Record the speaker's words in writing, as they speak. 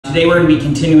Today we're going to be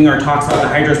continuing our talks about the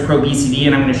Hydros Pro BCD,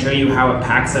 and I'm going to show you how it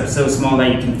packs up so small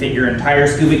that you can fit your entire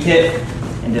scuba kit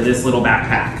into this little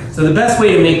backpack. So the best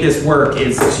way to make this work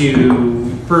is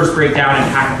to first break down and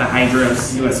pack the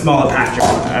Hydros into as small a package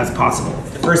as possible.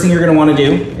 The first thing you're going to want to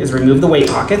do is remove the weight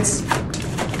pockets.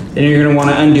 Then you're going to want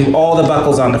to undo all the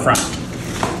buckles on the front.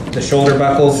 The shoulder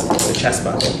buckles, the chest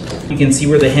buckle. You can see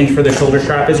where the hinge for the shoulder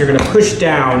strap is. You're going to push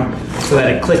down so that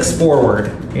it clicks forward.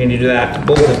 You're going to do that to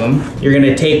both of them. You're going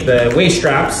to take the waist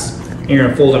straps and you're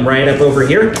going to fold them right up over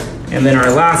here. And then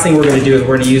our last thing we're going to do is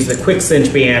we're going to use the quick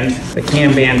cinch band, the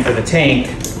cam band for the tank,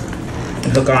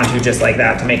 and hook onto just like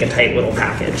that to make a tight little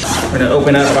package. We're going to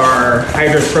open up our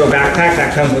Hydros Pro backpack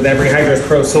that comes with every Hydros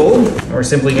Pro sold. And we're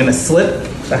simply going to slip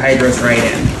the Hydros right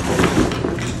in.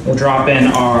 We'll drop in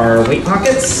our weight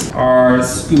pockets, our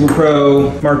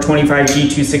Scubapro Mark 25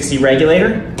 G260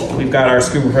 regulator. We've got our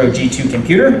Scubapro G2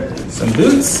 computer, some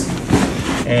boots,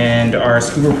 and our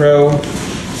Scubapro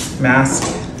mask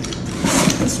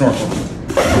and snorkel.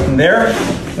 From there,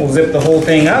 we'll zip the whole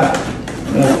thing up,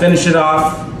 and we'll finish it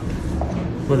off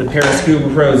with a pair of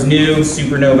Scubapro's new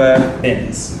Supernova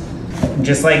bins. And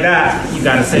just like that, you've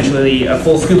got essentially a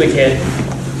full scuba kit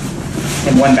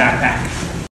in one backpack.